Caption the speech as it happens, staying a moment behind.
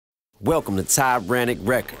Welcome to Tyranic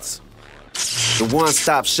Records, the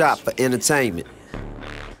one-stop shop for entertainment,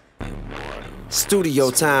 studio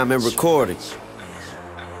time and recording.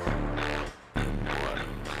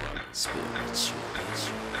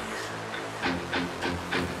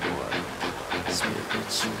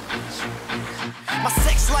 My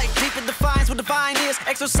sex life deep and defines what divine is.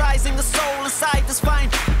 Exercising the soul inside this fine.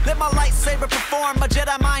 Let my lightsaber perform a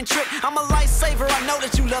Jedi mind trick. I'm a lifesaver, I know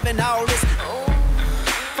that you loving all this.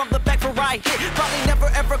 From the back for right hit. Probably never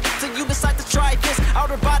ever till you decide to try this.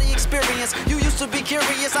 Outer body experience. You used to be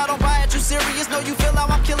curious, I don't buy it, you serious. No, you feel how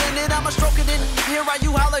I'm killing it. I'ma stroke it in here, right?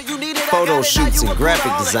 You holler, you need it. Photo shoots and graphic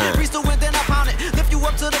design. Reach the wind, then I pound it. Lift you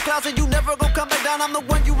up to the clouds and you never gon' come back down. I'm the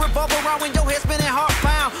one you revolve around when your head's spinning heart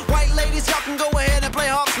pound. White ladies, y'all can go ahead and play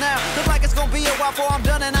Hawks now. Look like it's gonna be a while before I'm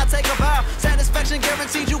done and I take a bow. Satisfaction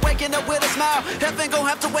guaranteed, you waking up with a smile. Heaven gon'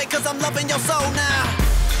 have to wait cause I'm loving your soul now.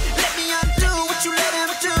 Let me undo what you let him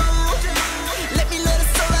do. Let me let a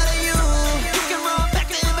soul out of you. You can run back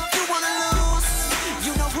to him if you wanna lose.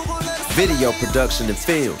 You know who gon' let us Video production and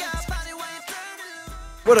film.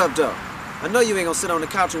 What up, though? I know you ain't gonna sit on the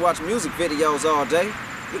couch and watch music videos all day.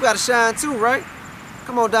 You gotta shine too, right?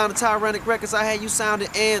 Come on down to Tyranic Records. I had you sounding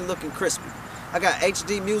and looking crispy. I got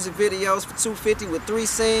HD music videos for $250 with 3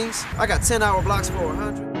 scenes. I got 10-hour blocks for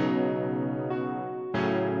 $100.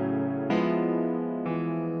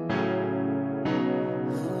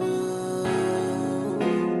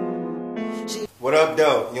 What up,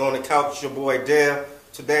 though? You on the couch, your boy Dale.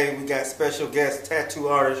 Today we got special guest, tattoo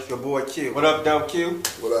artist, your boy Q. What up, though, Q?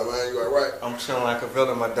 What up, man? You alright? I'm chilling like a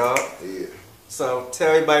villain, my dog. Yeah. So tell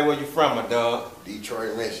everybody where you from, my dog.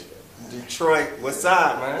 Detroit, Michigan. Detroit. What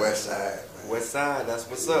side, man? West side, man. West side. That's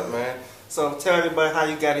what's up, man. So tell everybody how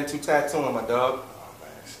you got into tattooing, my dog. Oh, man.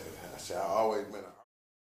 I've always been a...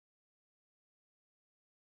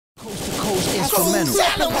 Coast instrumental.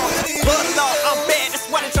 But Lord, I'm bad, that's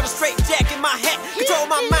why they try to straight jack in my hat. Control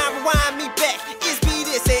my mind, rewind me back. Is be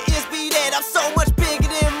this and is be that. I'm so much bigger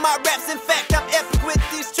than my raps. In fact, I'm epic with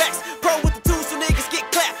these tracks. Pro with the tools so niggas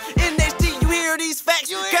get clapped. In HD, you hear these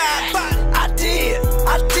facts. God, I did.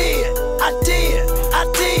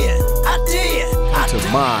 To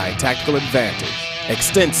my tactical advantage,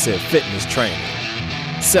 extensive fitness training,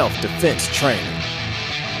 self-defense training,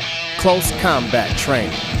 close combat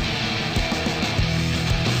training.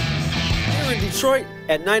 Here in Detroit,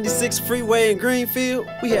 at 96 Freeway in Greenfield,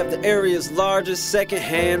 we have the area's largest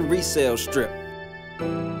second-hand resale strip.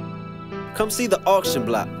 Come see the auction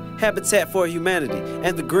block, Habitat for Humanity,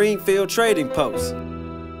 and the Greenfield Trading Post.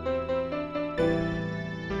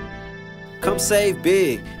 Come save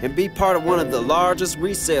big and be part of one of the largest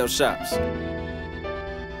resale shops.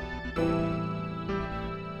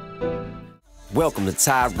 Welcome to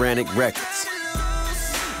Tyranic Records.